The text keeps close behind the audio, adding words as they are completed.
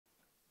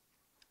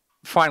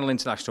final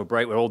international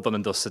break. We're all done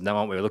and dusted now,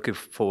 aren't we? We're looking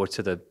forward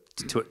to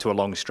a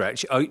long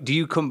stretch. Do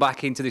you come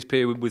back into this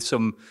period with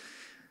some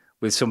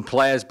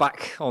players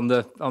back on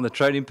the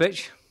training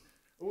pitch?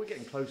 Well, we're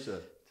getting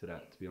closer to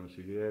that, to be honest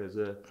with you.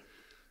 There's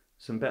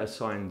some better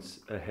signs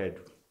ahead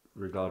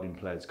regarding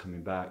players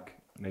coming back.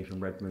 Nathan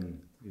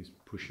Redmond is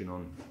pushing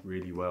on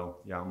really well.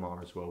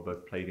 Yalmar as well.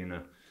 Both played in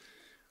a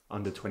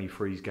under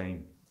 23s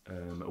game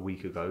a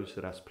week ago,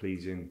 so that's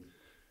pleasing.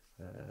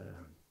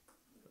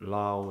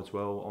 Lyle as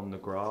well on the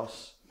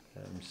grass,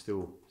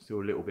 still a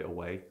little bit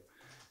away.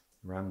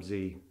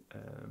 Ramsey,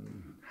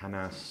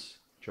 Hanas,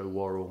 Joe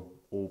Worrell,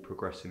 all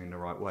progressing in the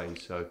right way.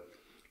 So,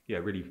 yeah,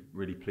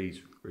 really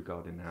pleased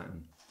regarding that.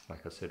 And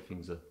like I said,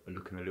 things are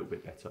looking a little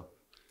bit better.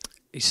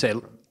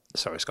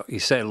 Sorry, Scott. You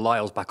say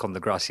Lyle's back on the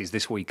grass. Is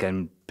this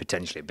weekend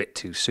potentially a bit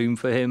too soon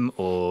for him,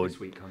 or this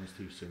week comes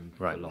too soon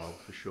for Lyle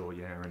for sure?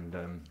 Yeah,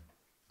 and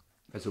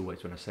as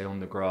always, when I say on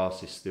the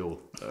grass, it's still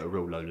at a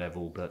real low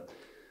level, but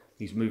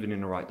he's moving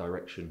in the right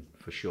direction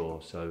for sure.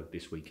 So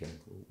this weekend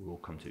will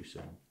come too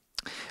soon.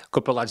 A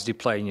couple of lads do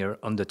play in your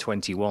under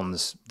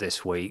 21s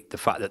this week. The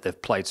fact that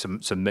they've played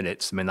some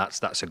minutes, I mean,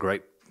 that's a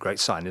great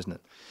sign, isn't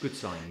it? Good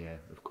sign, yeah,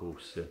 of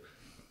course.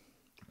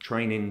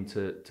 Training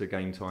to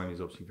game time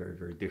is obviously very,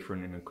 very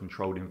different in a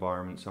controlled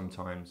environment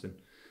sometimes, and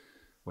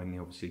when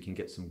you obviously can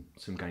get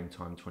some game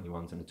time,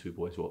 21s and the two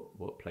boys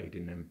what played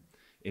in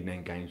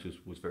them games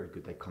was very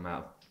good. They come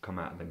out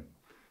of them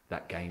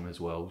that game as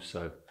well,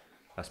 so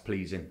that's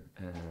pleasing,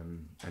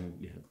 and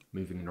yeah,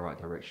 moving in the right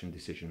direction.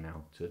 Decision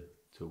now to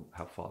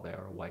how far they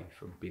are away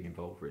from being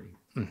involved, really.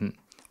 Mm-hmm.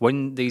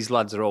 When these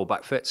lads are all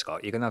back fit,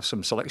 Scott, you're going to have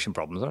some selection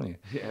problems, aren't you?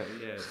 Yeah.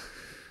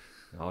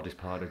 The hardest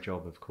part of the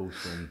job, of course,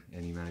 for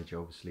any manager,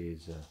 obviously,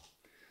 is a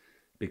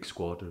big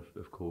squad.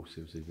 Of course,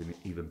 it was an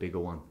even bigger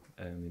one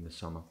in the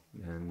summer,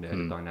 and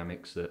the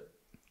dynamics that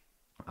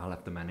I'll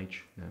have to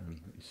manage.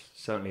 It's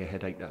certainly a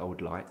headache that I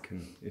would like,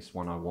 and it's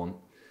one I want.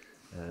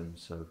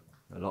 So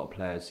a lot of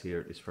players here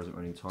at this present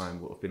moment in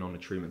time have been on the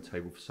treatment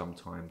table for some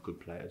time.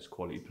 Good players,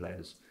 quality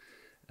players.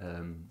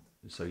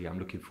 So yeah, I'm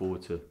looking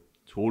forward to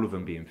all of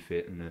them being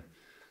fit, and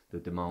the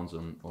demands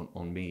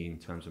on me in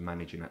terms of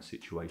managing that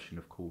situation,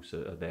 of course,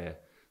 are there.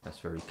 That's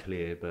very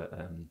clear, but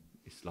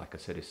it's like I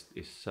said,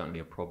 it's certainly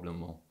a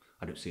problem, or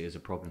I don't see it as a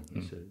problem.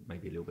 It's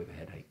maybe a little bit of a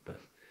headache, but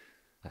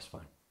that's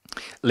fine.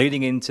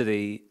 Leading into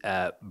the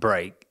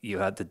break, you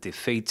had the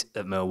defeat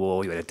at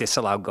Millwall, you had a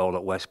disallowed goal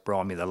at West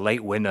Brom, you had a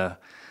late winner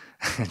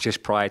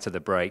just prior to the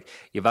break.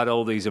 You've had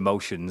all these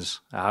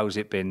emotions. How's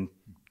it been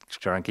to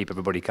try and keep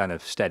everybody kind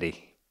of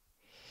steady?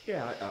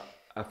 Yeah,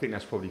 I think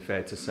that's probably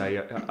fair to say.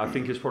 I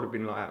think it's probably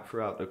been like that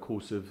throughout the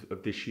course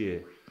of this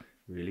year,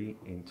 really,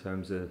 in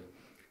terms of,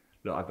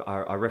 look,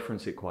 I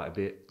reference it quite a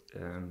bit,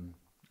 and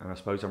I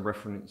suppose I'm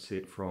referencing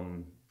it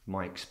from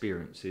my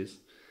experiences,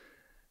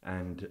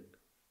 and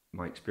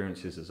my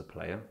experiences as a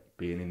player,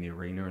 being in the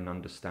arena and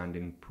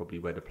understanding probably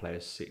where the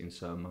players sit in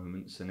certain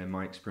moments, and then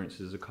my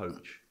experiences as a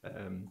coach.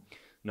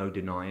 No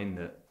denying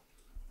that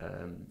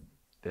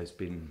there's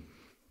been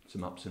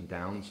some ups and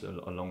downs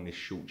along this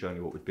short journey,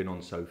 what we've been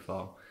on so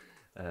far.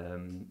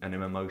 And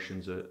them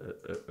emotions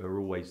are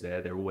always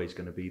there. They're always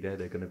going to be there.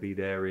 They're going to be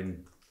there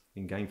in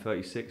game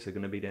 36. They're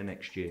going to be there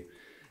next year.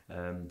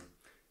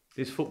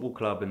 This football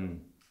club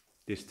and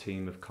this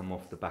team have come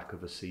off the back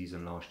of a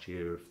season last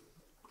year of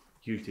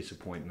huge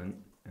disappointment,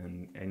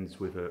 and ends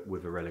with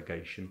a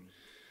relegation.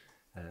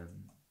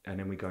 And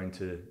then we go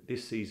into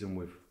this season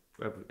with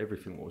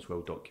everything that was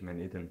well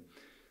documented. And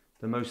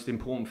the most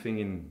important thing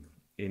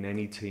in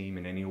any team,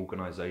 in any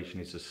organisation,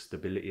 is the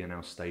stability and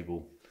how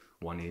stable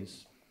one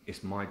is.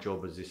 It's my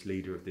job as this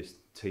leader of this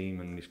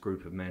team and this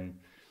group of men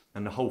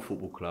and the whole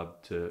football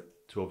club to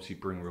obviously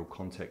bring real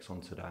context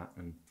onto that.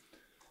 And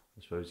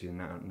I suppose in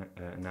that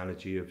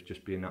analogy of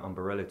just being that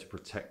umbrella to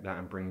protect that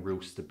and bring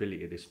real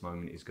stability at this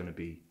moment is going to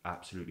be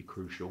absolutely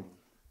crucial.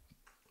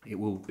 It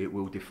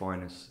will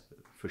define us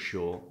for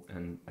sure.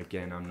 And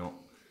again,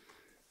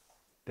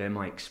 they're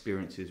my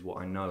experiences, what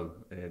I know.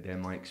 They're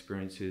my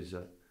experiences.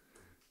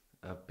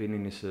 I've been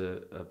in this.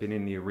 I've been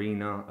in the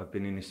arena. I've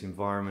been in this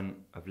environment.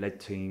 I've led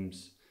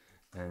teams,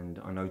 and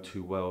I know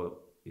too well,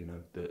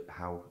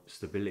 how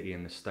stability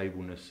and the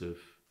stableness of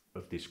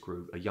this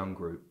group, a young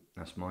group.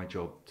 That's my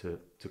job to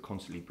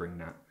constantly bring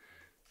that.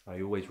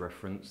 I always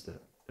reference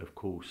that, of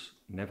course,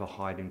 never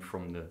hiding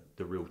from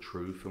the real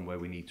truth and where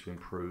we need to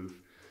improve,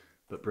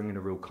 but bringing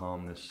a real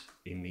calmness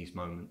in these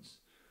moments.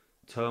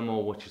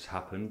 Turmoil, which has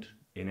happened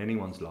in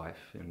anyone's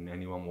life, and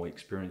anyone will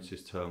experience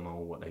this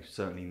turmoil, what they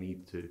certainly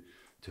need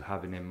to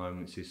have in their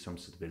moments is some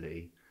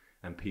stability,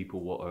 and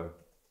people what are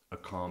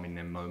calm in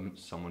their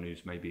moments, someone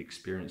who's maybe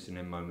experienced in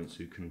their moments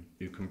who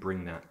can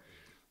bring that.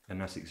 And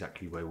that's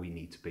exactly where we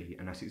need to be,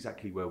 and that's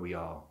exactly where we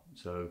are.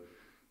 So,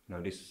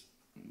 this is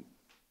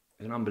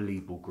an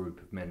unbelievable group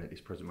of men at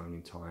this present moment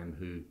in time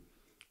who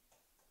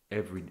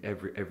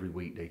every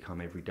week they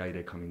come, every day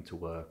they come into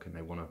work, and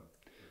they want to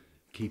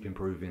keep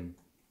improving,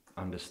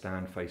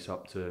 understand, face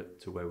up to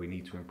where we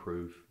need to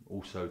improve,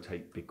 also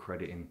take big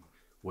credit in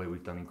where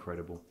we've done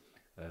incredible.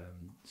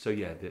 So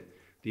yeah,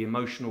 the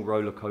emotional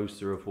roller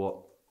coaster of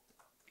what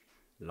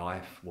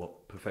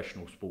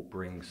professional sport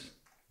brings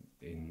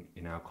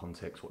in our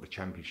context, what the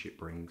Championship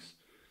brings,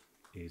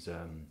 is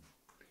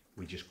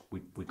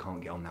we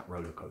can't get on that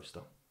roller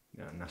coaster,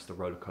 and that's the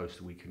roller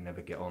coaster we can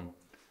never get on,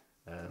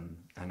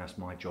 and that's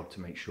my job to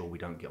make sure we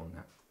don't get on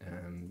that.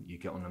 You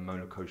get on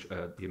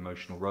the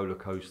emotional roller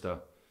coaster.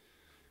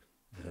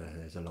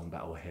 There's a long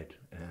battle ahead.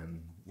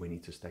 We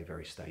need to stay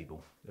very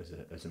stable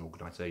as an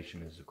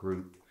organisation, as a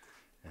group,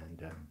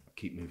 and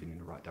keep moving in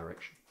the right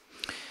direction.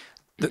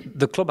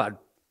 The club had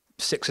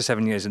 6 or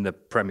 7 years in the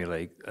Premier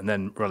League, and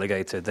then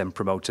relegated, then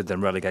promoted,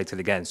 then relegated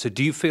again. So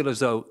do you feel as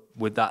though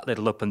with that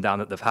little up and down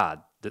that they've had,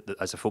 that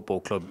as a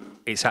football club,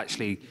 it's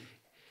actually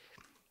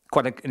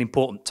quite an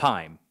important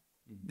time?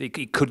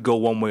 It could go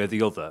one way or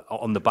the other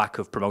on the back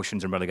of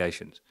promotions and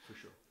relegations. For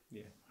sure,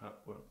 yeah.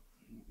 Well,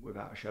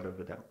 without a shadow of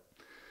a doubt.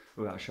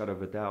 Without a shadow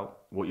of a doubt.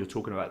 What you're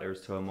talking about there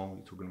is turmoil.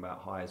 You're talking about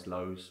highs,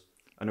 lows.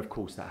 And of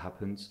course that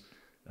happens.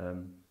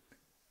 And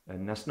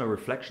that's no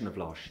reflection of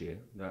last year.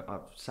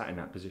 I've sat in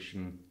that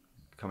position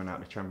coming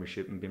out of the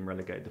Championship and been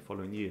relegated the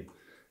following year.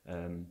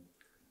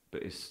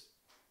 But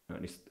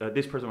at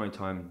this present moment in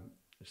time,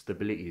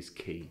 stability is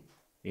key.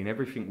 In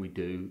everything we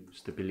do,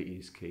 stability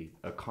is key.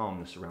 A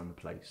calmness around the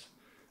place.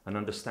 An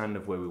understanding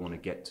of where we want to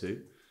get to.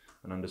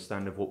 An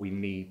understanding of what we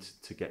need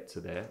to get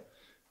to there.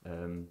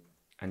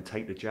 And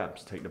take the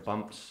jabs, take the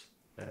bumps.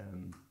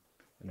 And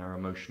our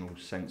emotional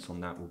sense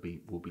on that will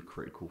be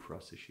critical for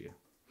us this year.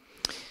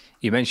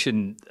 You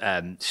mentioned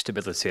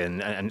stability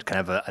and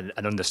kind of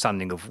an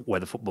understanding of where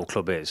the football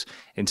club is.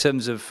 In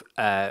terms of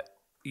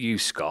you,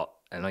 Scott,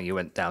 I know you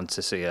went down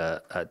to see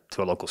to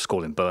a local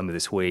school in Burnley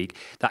this week.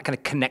 That kind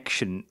of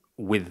connection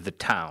with the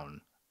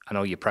town. I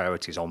know your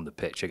priorities on the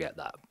pitch, I get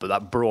that, but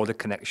that broader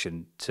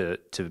connection to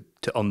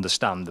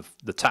understand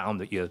the town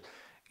that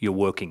you're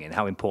working in.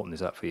 How important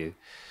is that for you?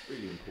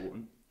 Really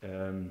important.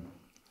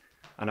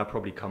 And I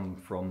probably come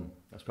from,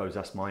 I suppose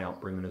that's my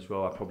upbringing as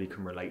well. I probably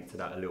can relate to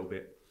that a little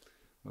bit.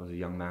 I was a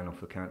young man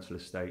off a council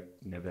estate,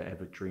 never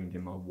ever dreamed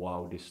in my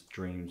wildest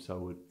dreams I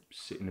would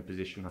sit in the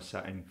position I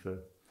sat in for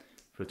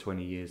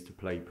 20 years to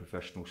play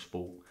professional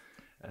sport.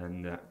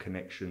 And that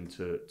connection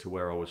to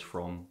where I was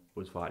from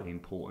was vitally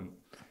important.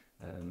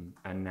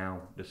 And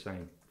now the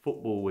same.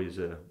 Football is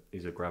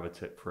a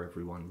gravitate for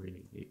everyone,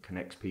 really. It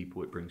connects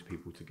people, it brings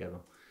people together.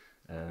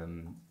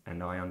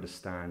 And I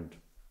understand,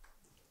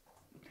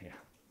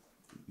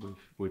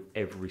 with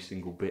every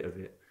single bit of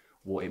it,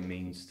 what it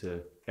means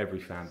to every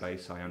fan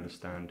base. I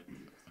understand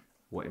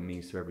what it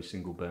means to every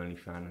single Burnley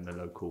fan and the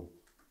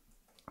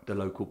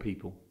local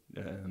people.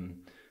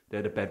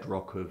 They're the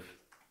bedrock of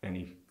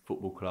any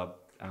football club.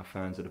 Our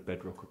fans are the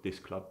bedrock of this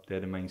club.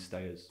 They're the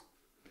mainstayers.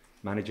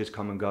 Managers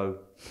come and go,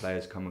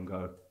 players come and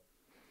go.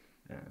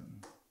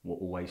 What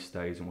always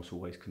stays and what's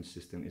always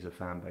consistent is a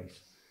fan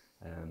base.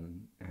 I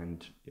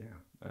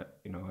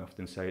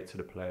often say it to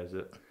the players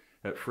that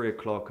at 3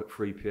 o'clock, at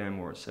 3 p.m.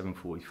 or at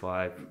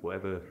 7:45,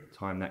 whatever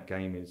time that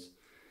game is,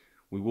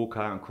 we walk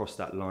out and cross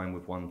that line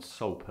with one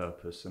sole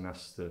purpose, and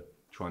that's to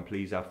try and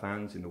please our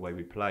fans in the way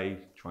we play,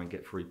 try and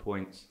get 3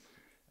 points,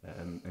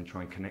 and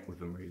try and connect with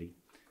them, really.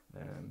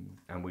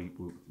 And we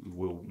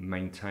will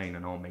maintain,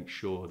 and I'll make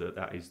sure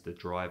that is the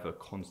driver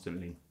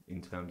constantly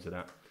in terms of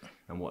that,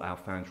 and what our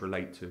fans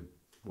relate to.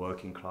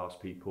 Working class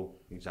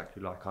people,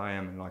 exactly like I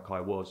am and like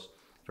I was.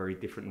 Very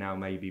different now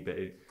maybe, but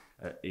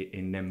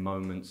in them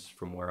moments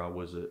from where I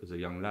was as a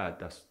young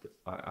lad,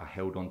 I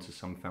held on to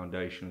some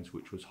foundations,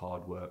 which was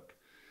hard work,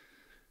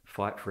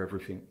 fight for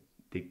everything,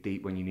 dig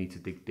deep when you need to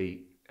dig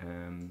deep,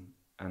 and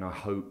I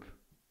hope,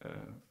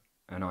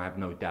 and I have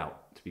no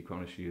doubt, to be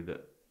honest with you,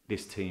 that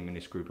this team and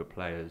this group of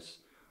players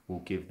will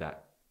give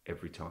that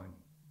every time.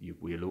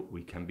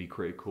 We can be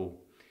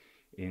critical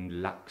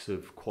in lacks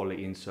of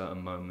quality in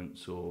certain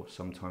moments, or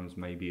sometimes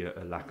maybe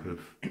a lack of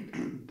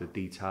the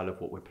detail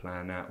of what we're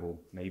playing at, or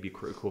maybe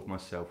critical of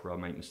myself where I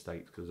make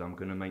mistakes, because I'm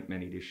going to make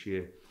many this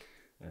year,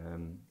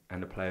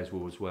 and the players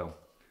will as well.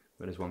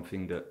 But there's one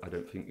thing that I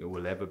don't think it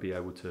will ever be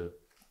able to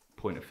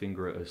point a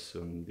finger at us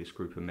and this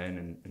group of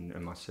men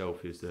and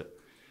myself, is that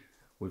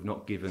we've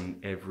not given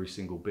every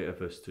single bit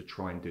of us to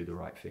try and do the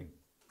right thing.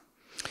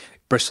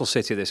 Bristol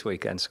City this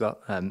weekend, Scott.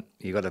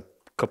 You've got a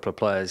couple of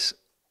players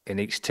in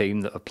each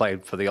team that have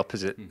played for the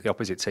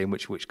opposite team,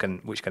 which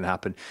can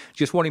happen.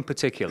 Just one in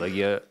particular,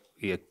 your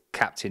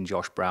captain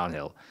Josh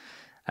Brownhill.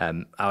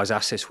 I was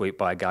asked this week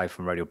by a guy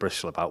from Radio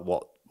Bristol about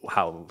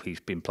how he's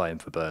been playing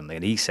for Burnley,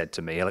 and he said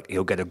to me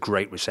he'll get a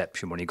great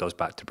reception when he goes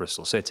back to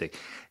Bristol City.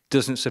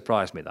 Doesn't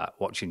surprise me that,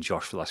 watching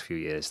Josh for the last few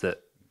years,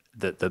 that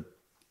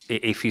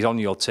if he's on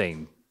your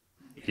team,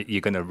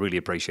 you're going to really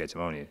appreciate him,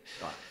 aren't you?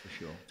 Right, for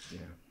sure. Yeah.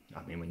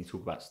 I mean, when you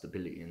talk about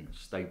stability and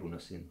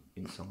stableness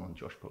in someone,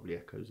 Josh probably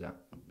echoes that.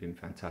 Been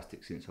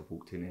fantastic since I've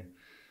walked in here.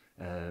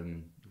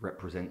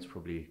 Represents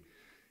probably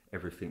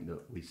everything that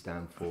we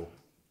stand for.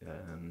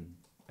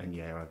 And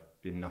yeah,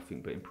 I've been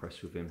nothing but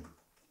impressed with him.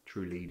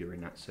 True leader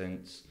in that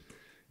sense.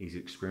 His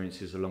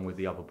experiences along with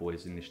the other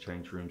boys in this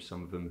change room,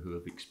 some of them who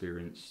have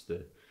experienced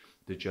the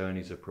the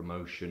journeys of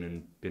promotion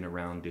and been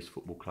around this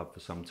football club for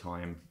some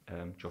time.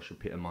 Josh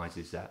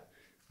epitomises that,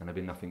 and I've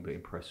been nothing but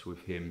impressed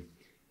with him,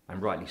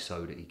 and rightly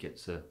so that he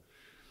gets a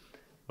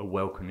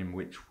welcome in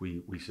which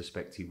we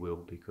suspect he will,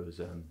 because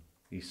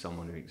he's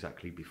someone who,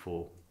 exactly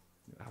before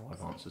how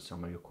I've answered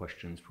some of your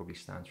questions, probably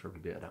stands for every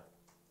bit of that.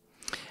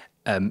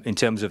 In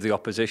terms of the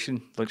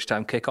opposition,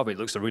 lunchtime kick-off, it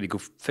looks a really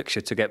good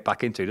fixture to get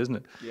back into, doesn't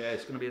it? Yeah,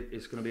 it's going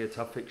to be a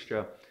tough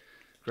fixture.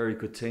 Very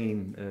good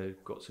team.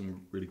 Got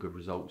some really good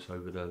results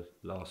over the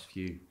last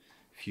few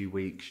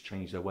weeks.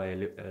 Changed their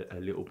way a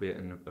little bit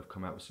and have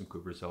come out with some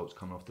good results.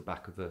 Coming off the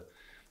back of a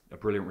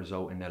brilliant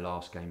result in their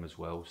last game as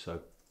well.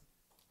 So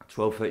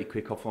 12:30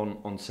 kick-off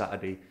on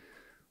Saturday.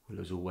 Well,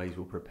 as always,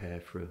 we'll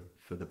prepare for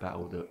the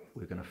battle that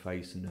we're going to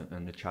face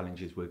and the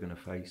challenges we're going to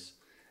face.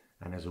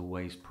 And as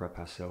always, prep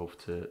ourselves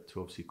to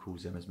obviously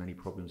cause them as many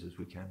problems as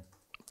we can.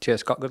 Cheers,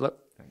 Scott. Good luck.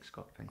 Thanks,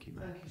 Scott. Thank you,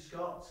 man. Thank you,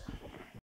 Scott.